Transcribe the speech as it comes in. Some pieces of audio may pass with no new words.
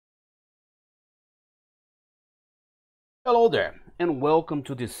Hello there, and welcome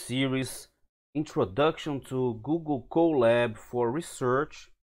to this series, Introduction to Google Colab for Research.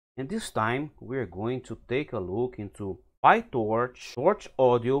 And this time we are going to take a look into PyTorch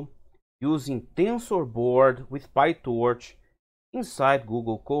Torchaudio using Tensorboard with PyTorch inside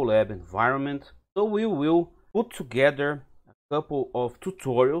Google Colab environment. So we will put together a couple of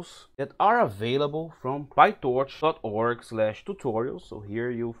tutorials that are available from pytorch.org/tutorials. So here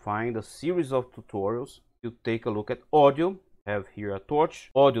you'll find a series of tutorials. You take a look at audio. Have here a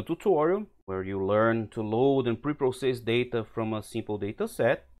Torch audio tutorial where you learn to load and pre-process data from a simple data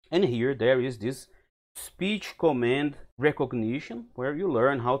set. And here there is this speech command recognition where you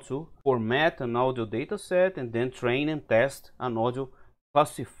learn how to format an audio data set and then train and test an audio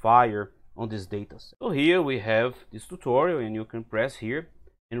classifier on this data set. So here we have this tutorial, and you can press here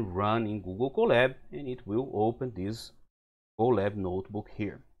and run in Google Colab, and it will open this Colab notebook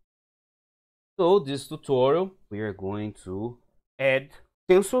here. So this tutorial we are going to add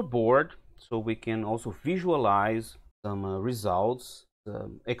Tensorboard so we can also visualize some results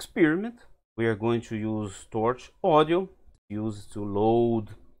experiment. We are going to use Torch Audio, used to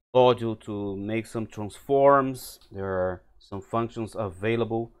load audio to make some transforms. There are some functions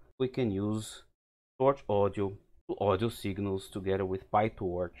available. We can use Torch Audio to audio signals together with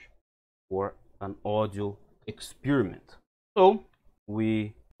PyTorch for an audio experiment. So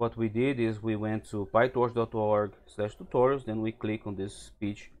what we did is we went to pytorch.org/tutorials, then we click on this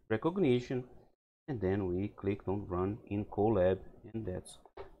speech recognition, and then we clicked on run in Colab, and that's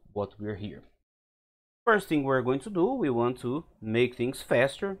what we're here. First thing we're going to do, we want to make things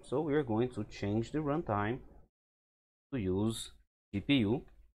faster, so we're going to change the runtime to use GPU.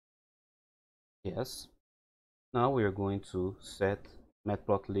 Yes. Now we are going to set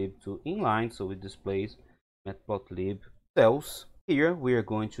matplotlib to inline, so it displays matplotlib cells. Here we are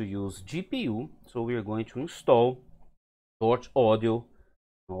going to use GPU, so we are going to install Torch Audio,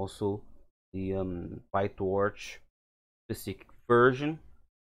 also the PyTorch specific version.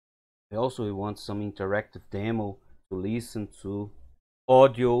 Also, we want some interactive demo to listen to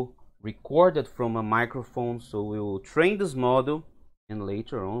audio recorded from a microphone, so we will train this model, and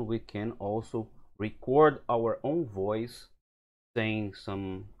later on we can also record our own voice saying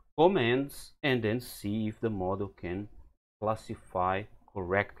some commands and then see if the model can classify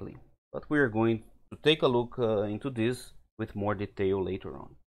correctly. But we are going to take a look into this with more detail later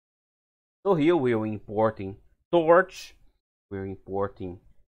on. So here we are importing Torch. We're importing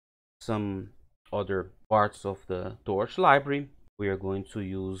some other parts of the Torch library. We are going to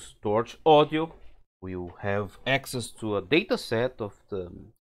use Torch Audio. We will have access to a data set of the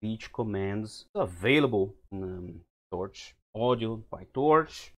speech commands available in Torch Audio by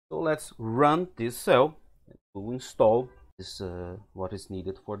Torch. So let's run this cell to install this what is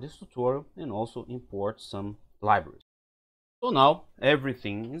needed for this tutorial, and also import some libraries. So now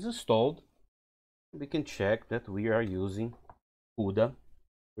everything is installed. We can check that we are using CUDA.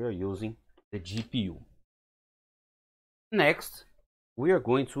 We are using the GPU. Next, we are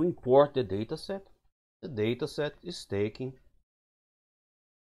going to import the dataset. The dataset is taken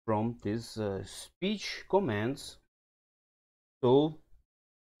from these speech commands. So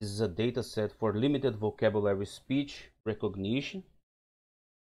this is a dataset for limited vocabulary speech recognition.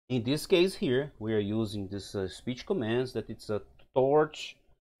 In this case here, we are using this speech commands, that it's a Torch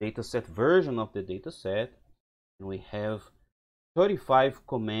dataset version of the dataset, and we have 35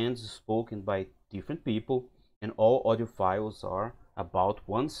 commands spoken by different people, and all audio files are about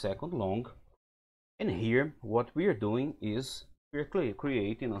 1 second long. And here what we are doing is we're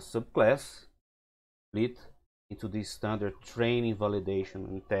creating a subclass split into the standard training, validation,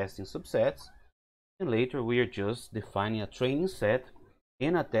 and testing subsets, and later we are just defining a training set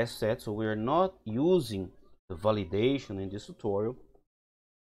and a test set. So we are not using the validation in this tutorial.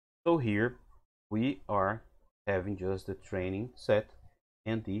 So here we are having just the training set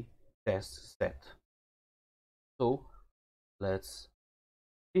and the test set. So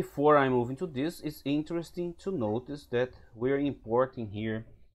before I move into this, it's interesting to notice that we're importing here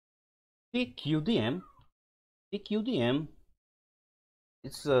tqdm. tqdm,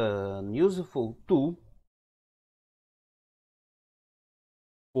 it's a useful tool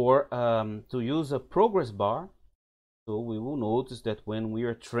for to use a progress bar. So we will notice that when we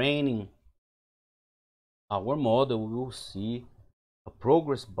are training our model, we will see a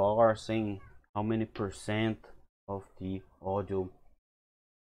progress bar saying how many percent of the audio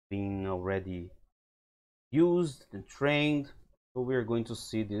being already used and trained. So we are going to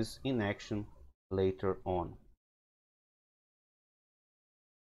see this in action later on.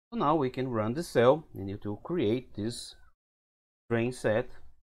 So now we can run the cell, and it will create this train set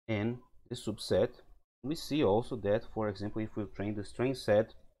and the subset. We see also that, for example, if we train the train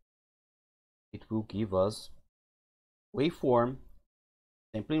set, it will give us waveform,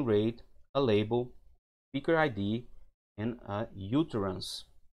 sampling rate, a label, speaker ID, and a utterance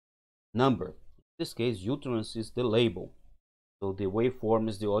number. In this case, utterance is the label. So the waveform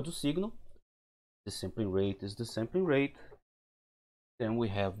is the audio signal, the sampling rate is the sampling rate, then we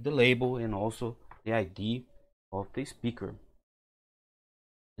have the label and also the ID of the speaker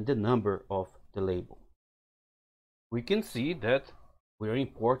and the number of the label. We can see that we are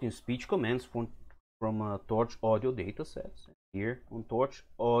importing speech commands from Torch Audio datasets. Here on Torch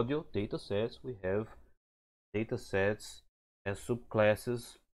Audio datasets, we have datasets as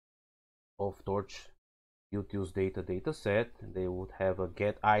subclasses of Torch utils data dataset. They would have a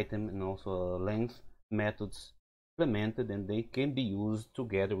get item and also a length methods implemented, and they can be used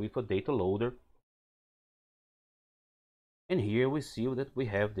together with a data loader. And here we see that we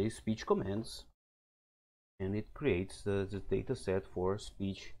have the speech commands, and it creates the dataset for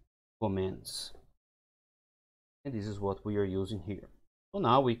speech commands. And this is what we are using here. So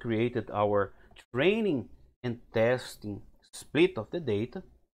now we created our training and testing split of the data.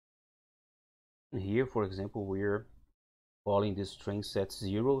 And here, for example, we're calling this train set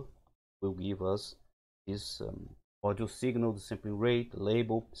 0, will give us this audio signal, the sampling rate, the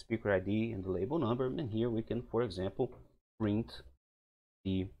label, speaker ID, and the label number. And here we can, for example, print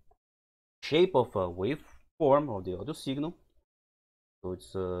the shape of a waveform of the audio signal. So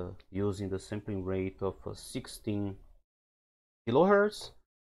it's using the sampling rate of 16 kilohertz.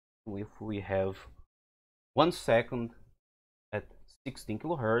 If we have 1 second at 16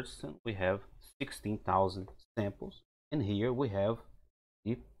 kilohertz, and we have 16,000 samples. And here we have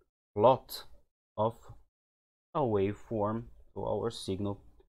the plot of a waveform, so our signal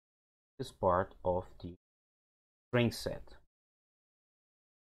is part of the train set.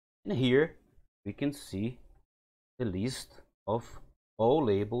 And here we can see the list of all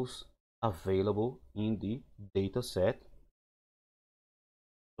labels available in the data set.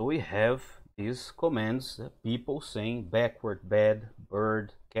 So we have these commands, people saying backward, bed,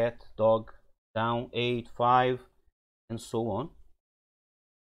 bird, cat, dog, down, 8, 5, and so on.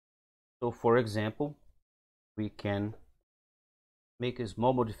 So for example, we can make a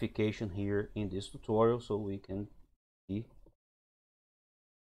small modification here in this tutorial so we can see.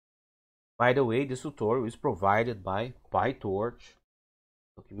 By the way, this tutorial is provided by PyTorch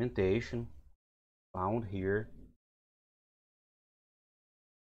documentation, found here,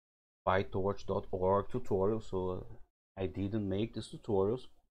 pytorch.org tutorial. So I didn't make these tutorials,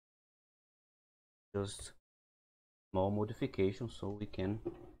 just small modifications so we can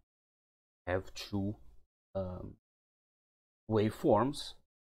have two waveforms.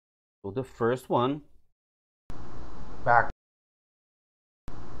 So the first one, back.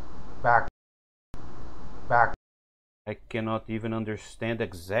 I cannot even understand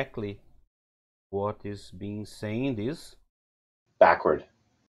exactly what is being saying in this. Backward.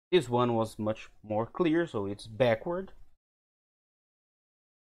 This one was much more clear, so it's backward.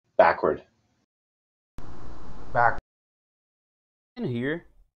 Backward. Back. And here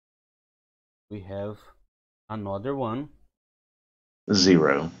we have another one.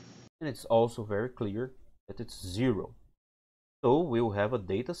 0. And it's also very clear that it's 0. So we'll have a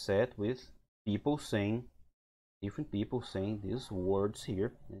data set with people saying, different people saying these words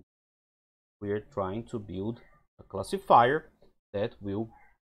here. And we are trying to build a classifier that will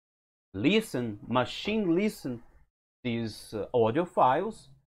machine listen these audio files,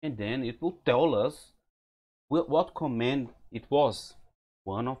 and then it will tell us what command it was,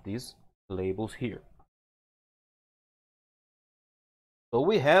 one of these labels here. So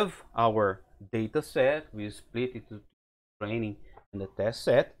we have our data set, we split it into training and the test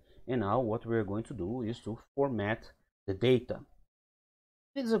set, and now what we're going to do is to format the data.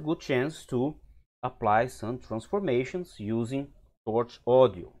 It's a good chance to apply some transformations using Torch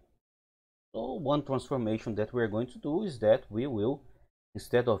Audio. So one transformation that we're going to do is that we will,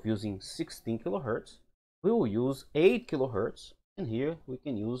 instead of using 16 kilohertz, we will use 8 kilohertz, and here we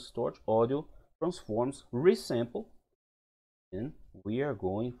can use Torch Audio transforms resample, and we are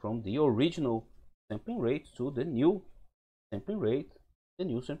going from the original sampling rate to the new sampling rate. The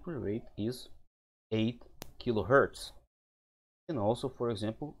new sampling rate is 8 kilohertz. And also, for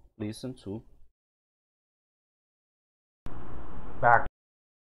example, listen to back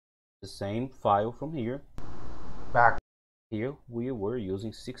the same file from here. Back here we were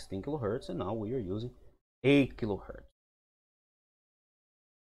using 16 kilohertz, and now we are using 8 kilohertz.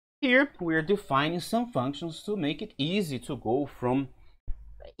 Here we are defining some functions to make it easy to go from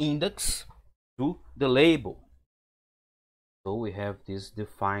index to the label. So we have this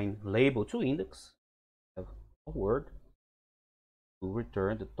define label to index, a word to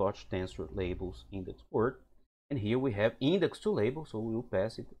return the torch tensor labels index word. And here we have index to label, so we will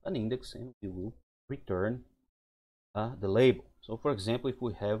pass it an index and we will return the label. So for example, if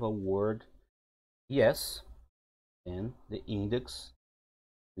we have a word yes, then the index,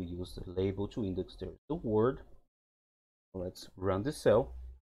 we use the label to index there the word. So let's run this cell.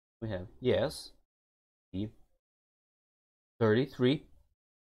 We have yes, the 33,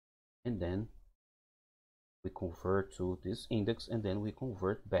 and then we convert to this index, and then we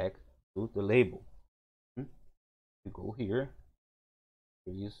convert back to the label. We go here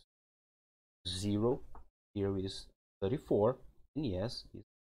is 0, here is 34, and yes is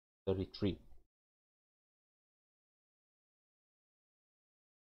 33.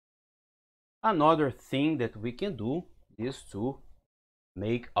 Another thing that we can do is to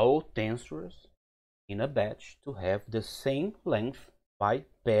make all tensors in a batch to have the same length by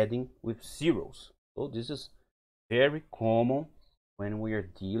padding with zeros. So this is very common when we are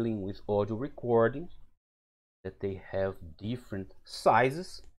dealing with audio recordings, that they have different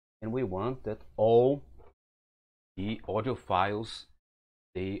sizes, and we want that all the audio files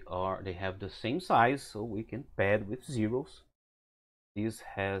they have the same size, so we can pad with zeros. This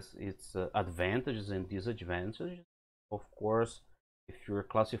has its advantages and disadvantages. Of course, if you're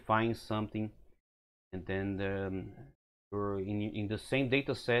classifying something and then you're in the same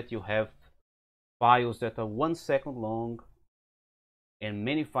data set, you have files that are 1 second long and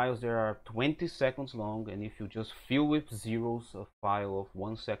many files that are 20 seconds long, and if you just fill with zeros a file of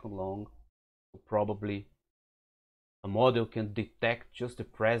 1 second long, probably a model can detect just the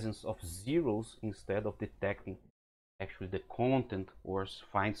presence of zeros instead of detecting actually the content, or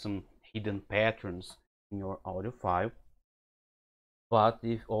find some hidden patterns in your audio file. But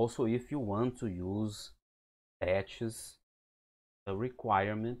if you want to use batches, a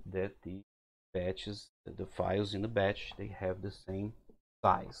requirement that the batches, the files in the batch, they have the same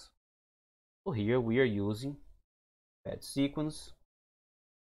size. So here we are using pad sequence.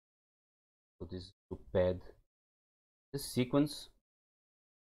 So this is to pad the sequence,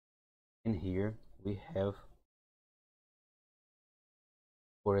 and here we have,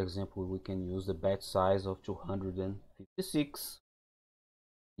 for example, we can use the batch size of 256.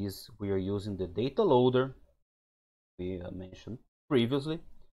 This we are using the data loader we mentioned previously.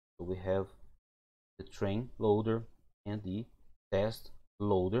 So we have the train loader and the test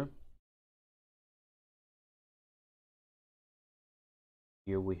loader.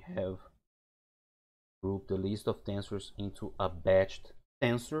 Here we have grouped the list of tensors into a batched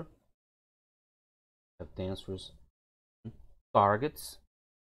tensor. We have tensors targets.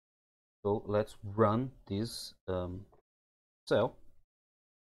 So let's run this cell.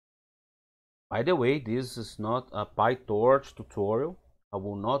 By the way, this is not a PyTorch tutorial. I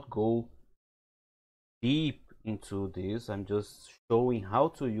will not go deep into this. I'm just showing how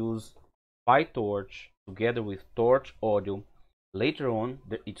to use PyTorch together with Torch Audio. Later on,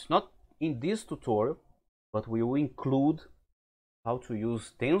 it's not in this tutorial, but we will include how to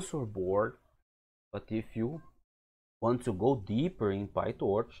use Tensorboard. But if you want to go deeper in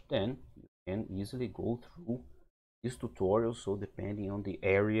PyTorch, then you can easily go through this tutorial. So depending on the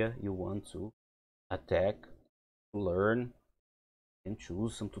area you want to attack, to learn, and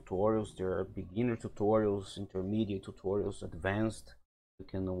choose some tutorials. There are beginner tutorials, intermediate tutorials, advanced. You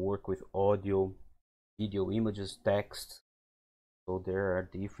can work with audio, video, images, text. So there are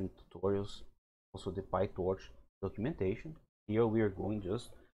different tutorials. Also the PyTorch documentation. Here we are going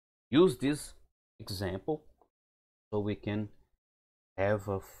just use this example so we can have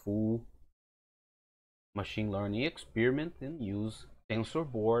a full machine learning experiment and use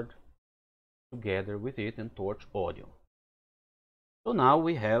Tensorboard together with it and Torch Audio. So now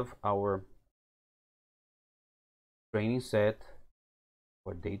we have our training set,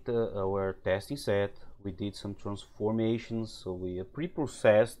 our testing set. We did some transformations, so we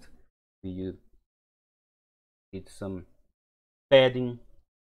pre-processed, we did some padding.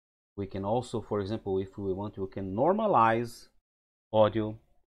 We can also, for example, if we want, we can normalize audio,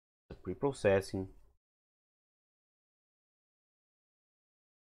 the pre-processing.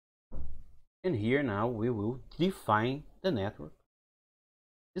 And here now we will define the network.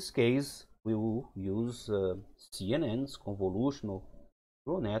 In this case, we will use CNNs, convolutional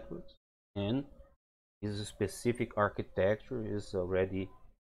neural networks, and this specific architecture is already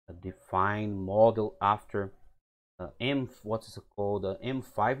a defined model after what is called the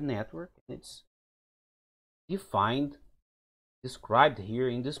M5 network. It's defined, described here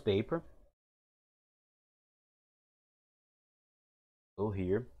in this paper. So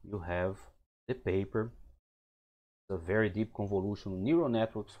here you have the paper, the very deep convolutional neural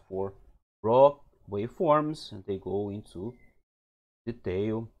networks for raw waveforms, and they go into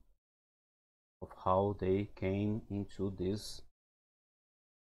detail of how they came into this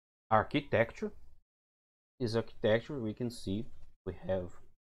architecture. This architecture, we can see we have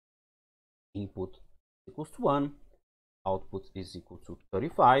input equals to 1, output is equal to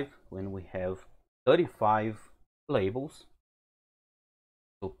 35 when we have 35 labels,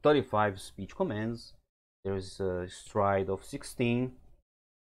 so 35 speech commands. There is a stride of 16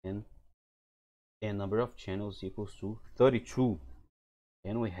 and a number of channels equals to 32.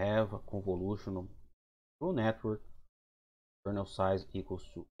 And we have a convolutional neural network, kernel size equals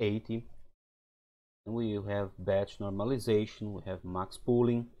to 80. And we have batch normalization, we have max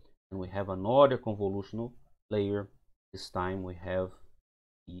pooling, and we have another convolutional layer. This time we have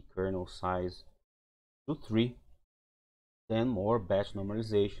the kernel size to 3. Then more batch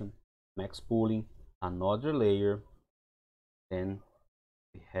normalization, max pooling, another layer. Then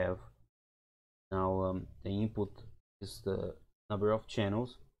we have now the input is the number of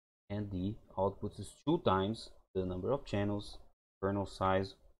channels and the output is 2 times the number of channels. Kernel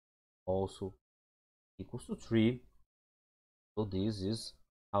size also equals to 3. So this is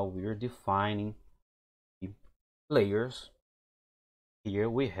how we are defining the layers. Here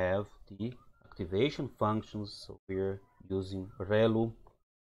we have the activation functions. So we're using relu,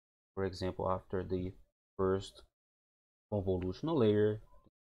 for example, after the first convolutional layer.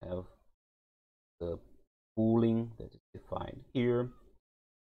 We have the pooling that is defined here.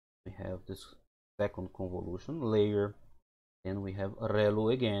 We have this second convolution layer, and we have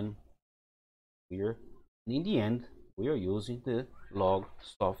relu again here. And in the end, we are using the log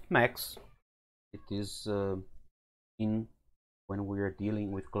softmax. It is when we are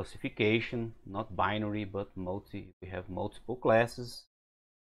dealing with classification, not binary but we have multiple classes.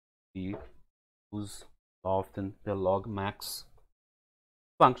 We use often the log max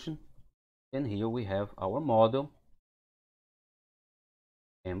function. And here we have our model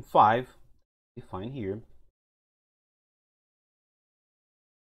M5 defined here,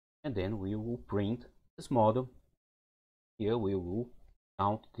 and then we will print this model. Here we will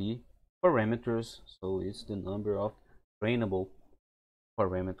count the parameters, so it's the number of trainable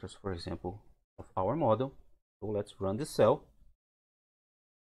parameters, for example, of our model. So let's run the cell,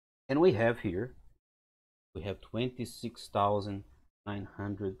 and we have here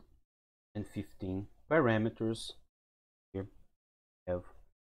 26,915 parameters. Here we have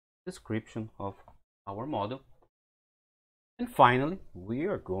description of our model, and finally we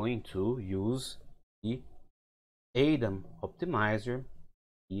are going to use the ADAM optimizer,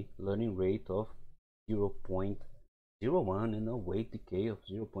 the learning rate of 0.01 and a weight decay of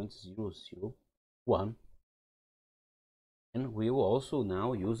 0.001, and we will also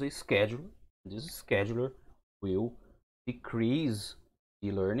now use a scheduler. This scheduler will decrease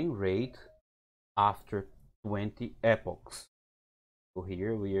the learning rate after 20 epochs. So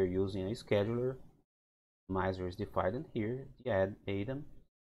here we are using a scheduler. Optimizer is defined here, the ADAM,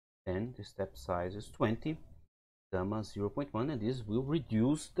 then the step size is 20, gamma 0.1, and this will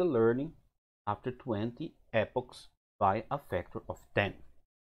reduce the learning after 20 epochs by a factor of 10.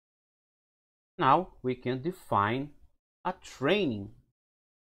 Now we can define a training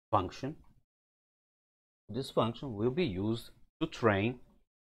function. This function will be used to train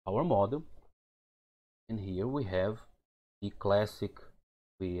our model, and here we have the classic.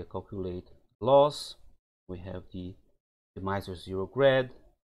 We calculate loss, we have the optimizer 0 grad,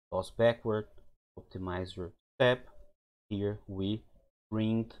 loss backward, optimizer step. Here we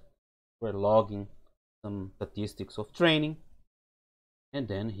we're logging some statistics of training, and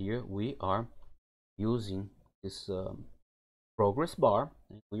then here we are using this progress bar,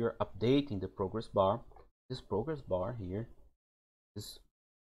 and we are updating the progress bar. This progress bar here is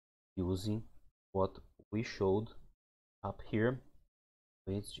using what we showed up here,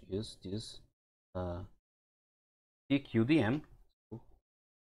 which is this tqdm. So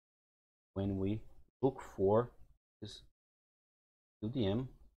when we look for this tqdm,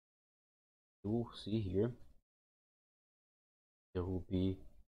 you will see here there will be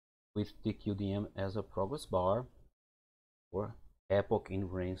with tqdm as a progress bar for epoch in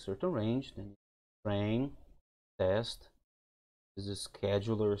range, certain range, then train, test. This is a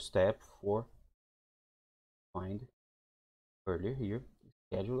scheduler step for find earlier here,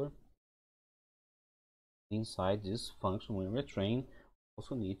 scheduler. Inside this function, when we train,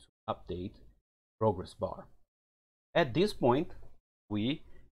 also need to update progress bar. At this point, we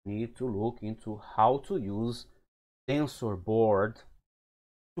need to look into how to use Tensorboard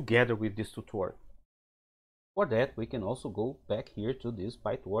together with this tutorial. For that, we can also go back here to this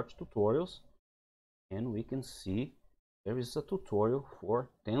PyTorch tutorials, and we can see there is a tutorial for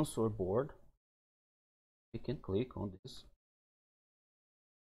Tensorboard. we can click on this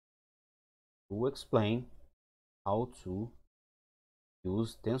to explain how to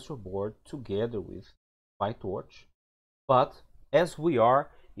use TensorBoard together with PyTorch. But as we are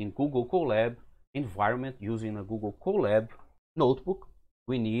in Google Colab environment using a Google Colab notebook,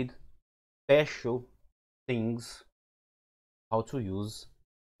 we need special things how to use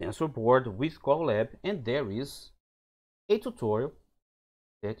TensorBoard with Colab, and there is a tutorial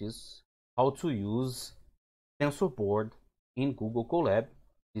that is how to use TensorBoard in Google Colab.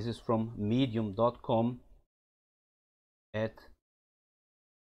 This is from medium.com at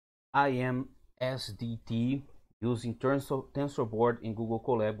IMSDT using TensorBoard in Google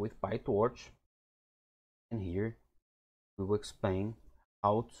Colab with PyTorch. And here we will explain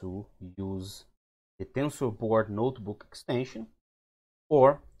how to use the TensorBoard notebook extension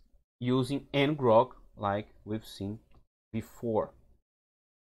or using pyngrok like we've seen before.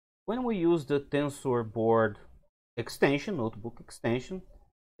 When we use the TensorBoard extension, notebook extension,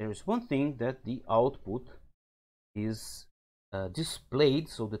 there is one thing that the output is displayed,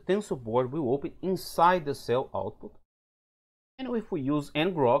 so the TensorBoard will open inside the cell output. And if we use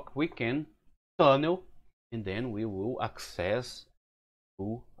pyngrok, we can tunnel, and then we will access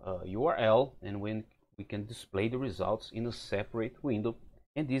to URL, and when we can display the results in a separate window.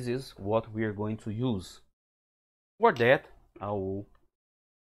 And this is what we are going to use. For that, I will,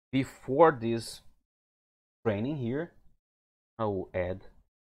 before this training here, I will add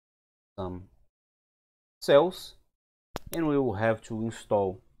some cells, and we will have to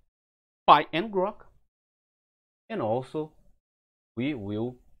install pyngrok, and also we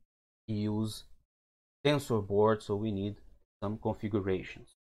will use TensorBoard, so we need some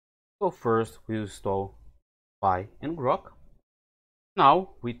configurations. So first we install pyngrok. Now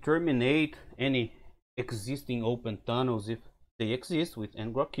we terminate any existing open tunnels if they exist with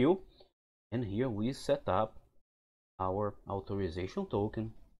pyngrok, and here we set up our authorization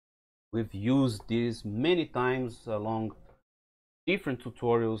token. We've used this many times along different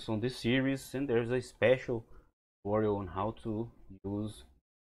tutorials on this series, and there's a special tutorial on how to use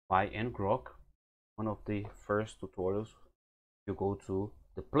pyngrok, one of the first tutorials. You go to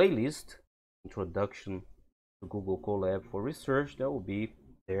the playlist Introduction to Google Colab for Research, that will be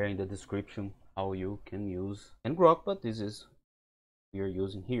there in the description how you can use pyngrok, but this is we are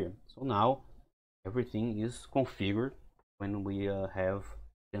using here. So now everything is configured. When we have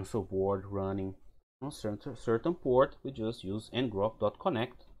TensorBoard running on a certain port, we just use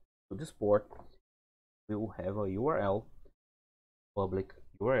pyngrok.connect to this port. We will have a URL, public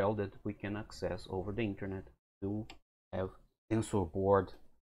URL, that we can access over the internet to have TensorBoard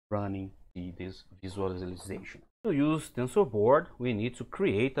running this visualization. To use TensorBoard, we need to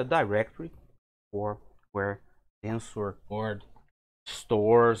create a directory for where TensorBoard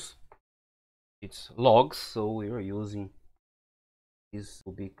stores its logs. So we are using this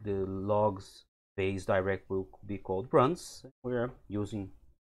will be the logs base directory will be called runs. We are using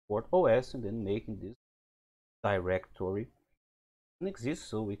port OS and then making this directory exist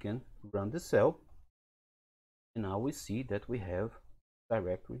so we can run the cell. And now we see that we have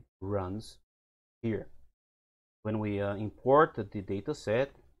directory runs here. When we import the dataset,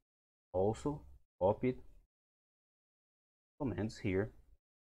 also copied commands here.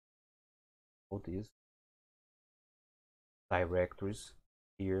 All these directories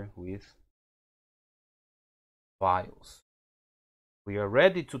here with files. We are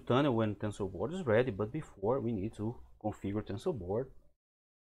ready to tunnel when TensorBoard is ready, but before we need to configure TensorBoard.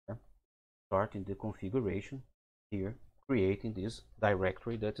 Starting the configuration here, creating this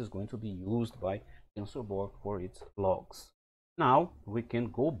directory that is going to be used by TensorBoard for its logs. Now we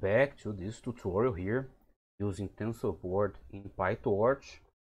can go back to this tutorial here using TensorBoard in PyTorch,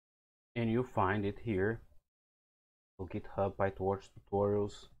 and you find it here. So GitHub PyTorch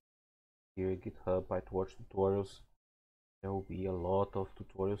tutorials, here GitHub PyTorch tutorials. There will be a lot of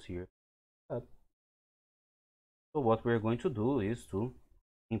tutorials here. So what we're going to do is to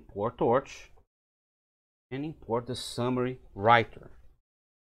import Torch and import the summary writer.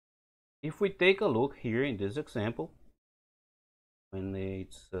 If we take a look here in this example, when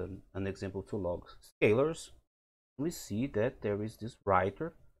it's an example to log scalars, we see that there is this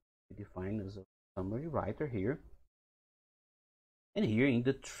writer defined as a summary writer here. And here in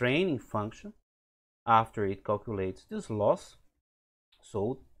the training function, after it calculates this loss,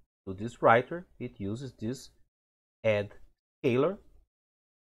 so to this writer, it uses this add scalar,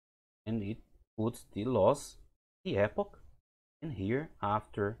 and it puts the loss, the epoch, and here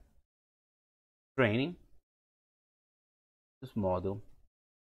after training this model,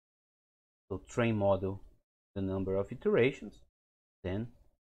 so train model the number of iterations, then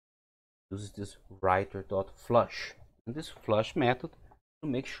uses this writer.flush, and this flush method to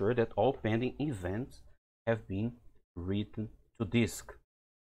make sure that all pending events have been written to disk.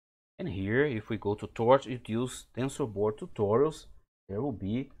 And here, if we go to TORCHAUDIO Tensorboard tutorials, there will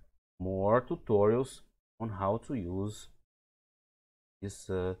be more tutorials on how to use this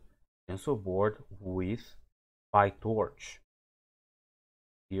TensorBoard with PyTorch.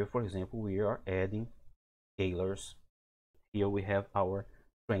 Here, for example, we are adding scalars. Here we have our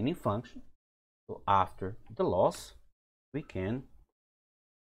training function. So after the loss, we can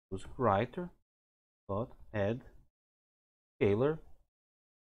use writer.add scalar,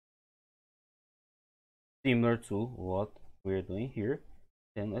 similar to what we're doing here.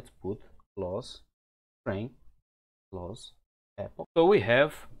 Then let's put loss train loss epoch. So we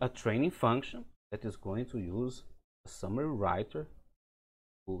have a training function that is going to use a summary writer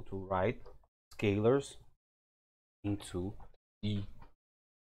to write scalars into the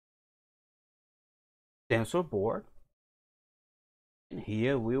TensorBoard, and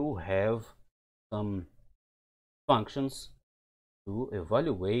here we will have some functions to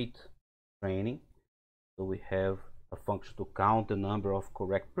evaluate training. So we have a function to count the number of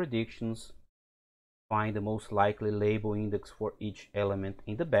correct predictions, find the most likely label index for each element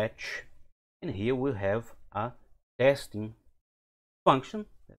in the batch, and here we have a testing function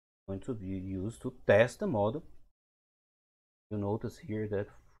that's going to be used to test the model. You notice here that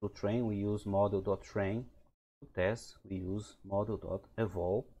to train we use model.train, to test we use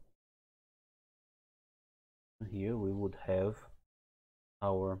model.evolve. Here we would have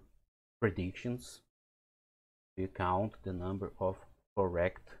our predictions. We count the number of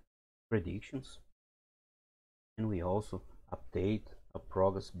correct predictions, and we also update a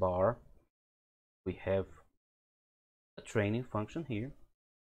progress bar. We have a training function here,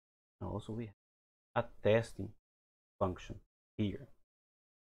 and also we have a testing function here.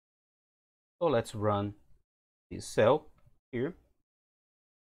 So let's run this cell here,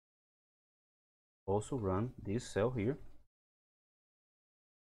 also run this cell here,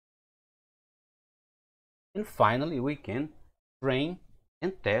 and finally we can train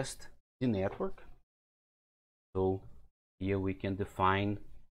and test the network. So here we can define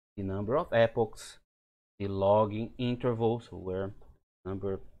the number of epochs, the logging intervals, where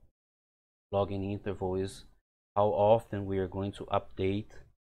number logging interval is how often we are going to update.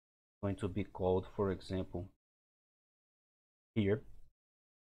 Going to be called, for example, here,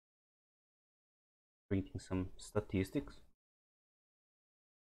 printing some statistics,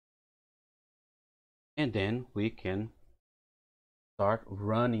 and then we can start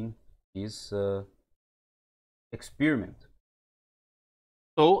running this experiment.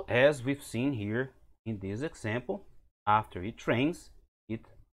 So as we've seen here in this example, after it trains, it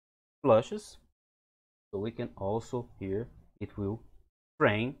flushes. So we can also here, it will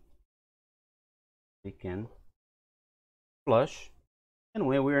train, we can flush, and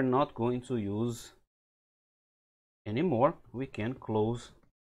when we are not going to use anymore, we can close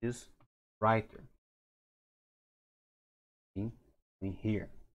this writer in here.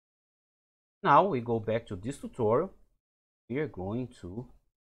 Now we go back to this tutorial. We are going to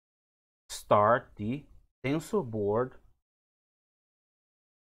start the TensorBoard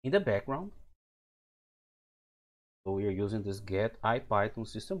in the background. So we are using this get ipython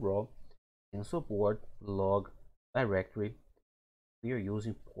system raw TensorBoard log directory. We are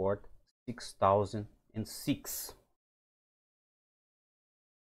using port 6006.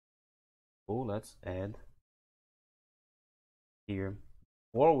 So let's add here,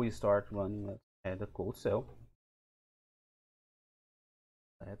 before we start running, let's add a code cell.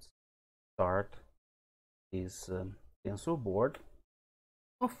 Let's start this TensorBoard.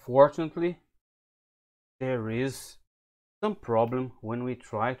 Unfortunately, there is some problem when we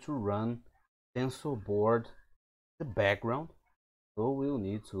try to run TensorBoard the background, so we'll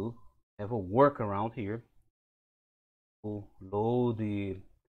need to have a workaround here to load the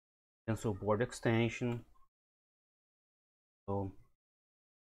TensorBoard extension. So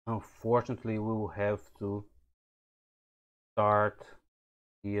unfortunately we will have to start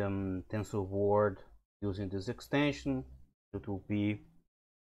the TensorBoard using this extension. It will be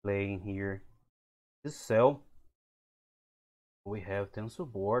playing here this cell. We have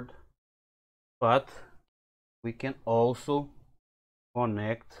TensorBoard, but we can also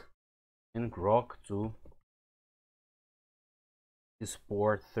connect pyngrok to this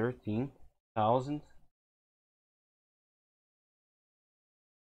port 13,000.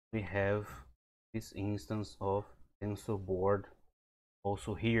 We have this instance of TensorBoard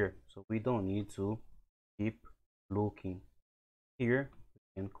also here, so we don't need to keep looking here.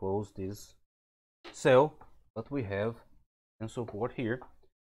 We can close this cell, but we have TensorBoard here.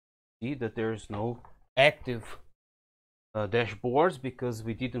 see that there's no active dashboards because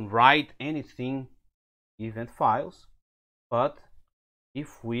we didn't write anything event files. But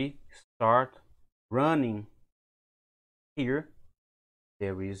if we start running here,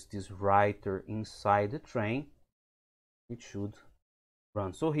 there is this writer inside the train. It should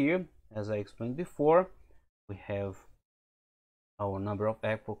run. So here, as I explained before, we have our number of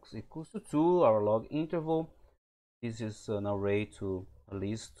epochs equals to 2, our log interval. This is an array to a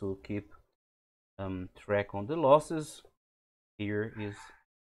list to keep track on the losses. Here is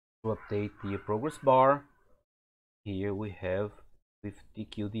to update the progress bar. Here we have with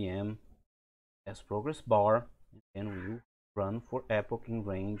tqdm as progress bar, and we will run for epoch in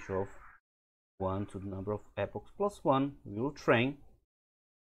range of 1 to the number of epochs plus 1. We will train.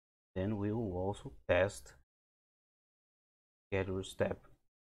 Then we will also test scheduler step.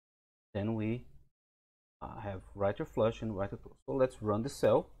 Then we have writer flush and writer close. So let's run the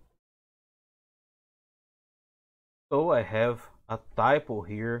cell. So I have a typo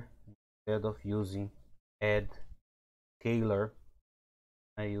here. Instead of using add scalar,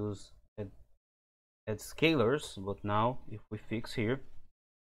 I use add scalars. But now if we fix here,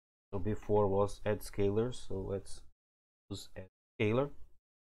 so before was add scalars, so let's use add scalar.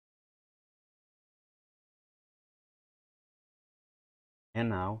 And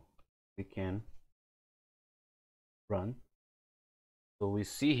now we can run. So we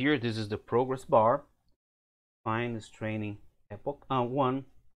see here, this is the progress bar. Find is training epoch 1.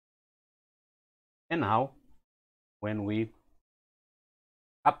 And now when we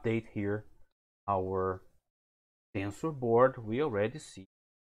update here our tensor board, we already see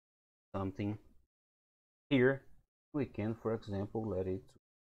something here. We can, for example, let it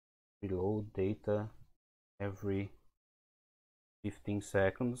reload data every 15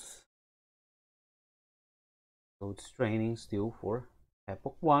 seconds. So it's training still for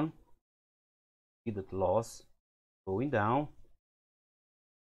epoch 1. See that loss going down.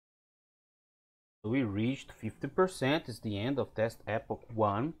 So we reached 50%. It's the end of test epoch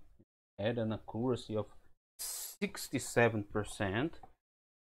 1. Had an accuracy of 67%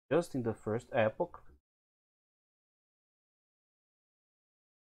 just in the first epoch.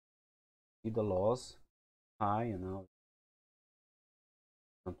 See the loss high, and now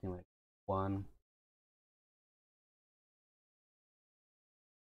something like 1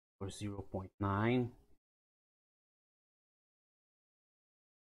 or 0.9.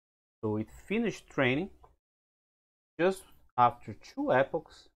 So it finished training. Just after 2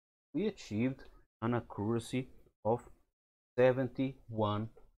 epochs, we achieved an accuracy of 71%.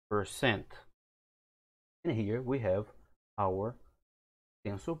 And here we have our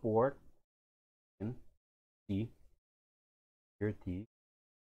tensor board, and see here the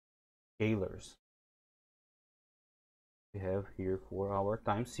scalars we have here for our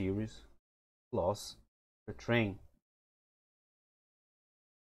time series loss per train.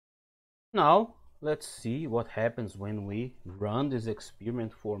 Now let's see what happens when we run this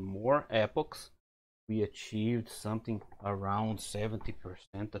experiment for more epochs. We achieved something around 70%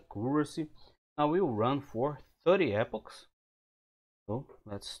 accuracy. Now we will run for 30 epochs. So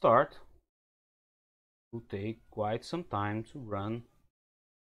let's start. It will take quite some time to run.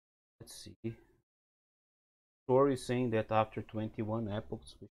 Let's see. Story is saying that after 21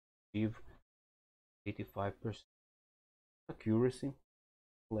 epochs we achieve 85% accuracy.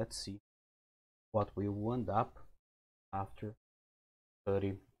 Let's see what we will end up after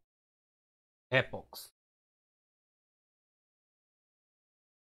 30 epochs.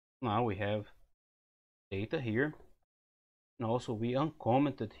 Now we have data here, and also we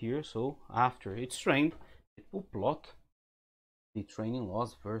uncommented here, so after it's trained it will plot the training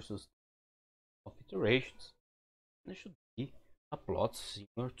loss versus of iterations. There should be a plot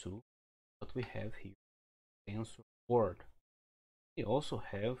similar to what we have here, tensor board. We also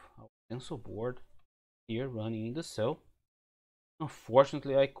have our tensor board here running in the cell.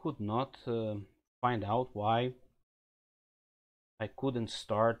 Unfortunately, I could not find out why I couldn't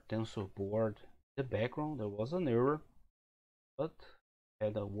start tensor board in the background. There was an error, but I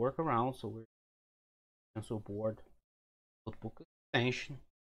had a workaround. So we're tensor board notebook extension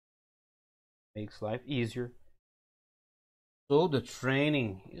makes life easier. So the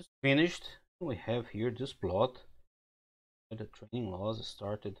training is finished. We have here this plot. The training loss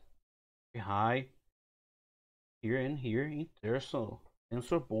started very high here and here in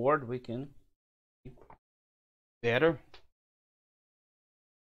tensor board. We can see better.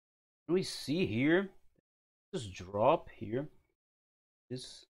 We see here this drop here.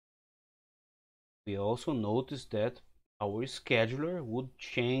 We also notice that our scheduler would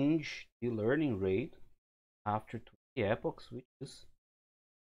change the learning rate after 20 epochs, which is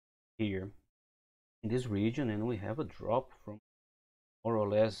here in this region, and we have a drop from more or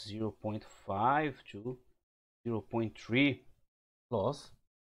less 0.5 to 0.3 loss.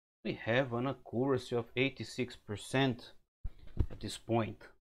 We have an accuracy of 86% at this point.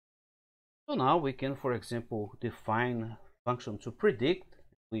 So now we can, for example, define a function to predict.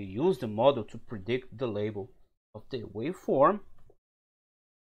 We use the model to predict the label of the waveform.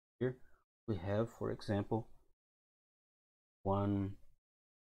 Here we have, for example,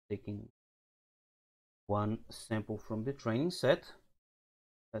 taking one sample from the training set.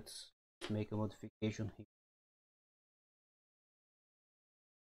 Let's make a modification here.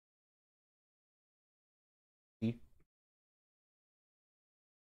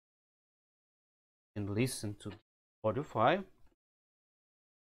 And listen to the audio file.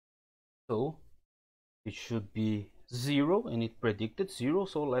 So it should be 0, and it predicted 0.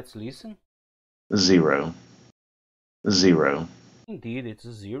 So let's listen. 0, 0. Indeed, it's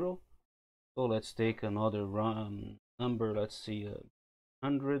a 0. So let's take another number. Let's see,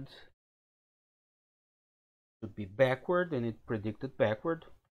 100. Should be backward, and it predicted backward.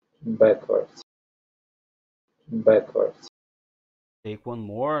 Backwards. Backwards. Take one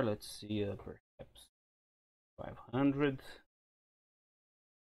more. Let's see, perhaps 500.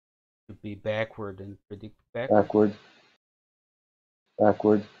 Should be backward and predict backward. Backward.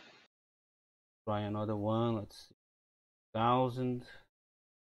 Backward. Try another one. Let's see, 1000.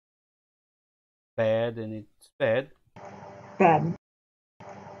 Bad, and it's bad. Bad.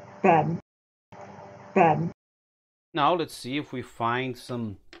 Bad. Bad. Now let's see if we find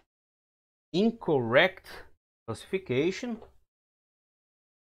some incorrect classification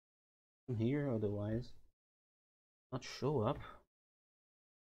here, otherwise not show up.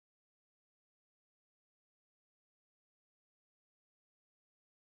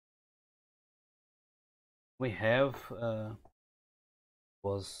 We have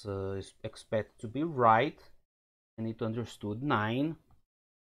was expected to be right, and it understood 9.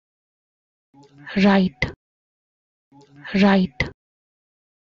 Right. Right.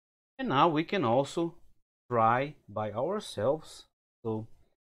 And now we can also try by ourselves. So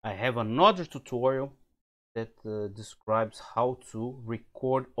I have another tutorial that describes how to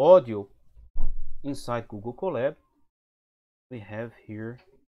record audio inside Google Colab. We have here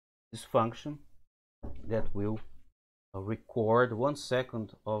this function that will record 1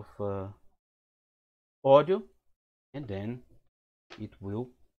 second of audio, and then it will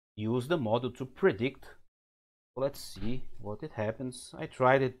use the model to predict. Let's see what it happens. I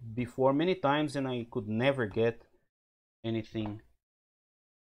tried it before many times, and I could never get anything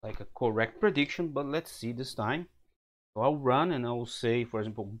like a correct prediction, but let's see this time. So I'll run, and I will say, for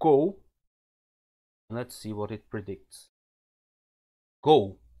example, go, and let's see what it predicts.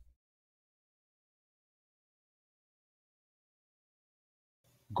 Go.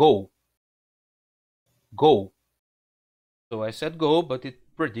 Go. Go. So I said go, but it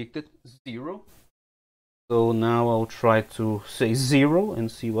predicted 0. So now I'll try to say 0 and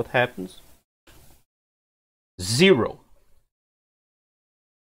see what happens. 0.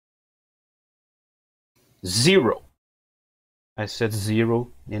 0. I said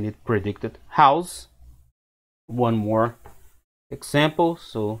 0, and it predicted house. One more example.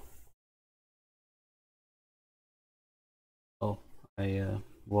 So I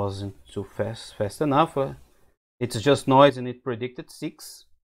wasn't too fast enough. It's just noise, and it predicted 6.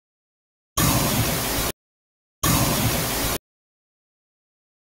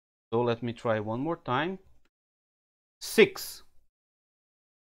 So let me try one more time. 6.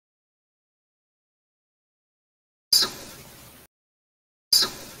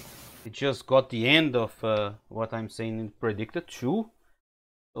 It just got the end of what I'm saying, it predicted 2.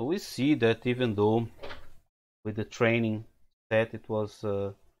 So we see that even though with the training set it was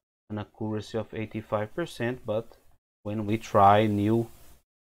an accuracy of 85%, but when we try new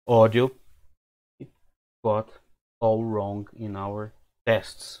audio, it got all wrong in our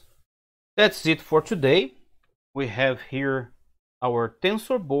tests. That's it for today. We have here our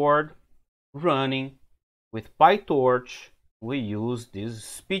TensorBoard running with PyTorch. We use this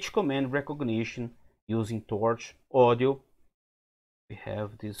speech command recognition using Torch Audio. We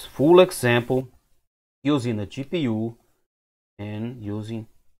have this full example using a GPU and using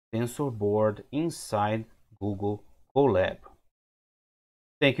TensorBoard inside Google Colab.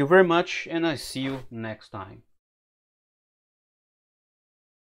 Thank you very much, and I see you next time.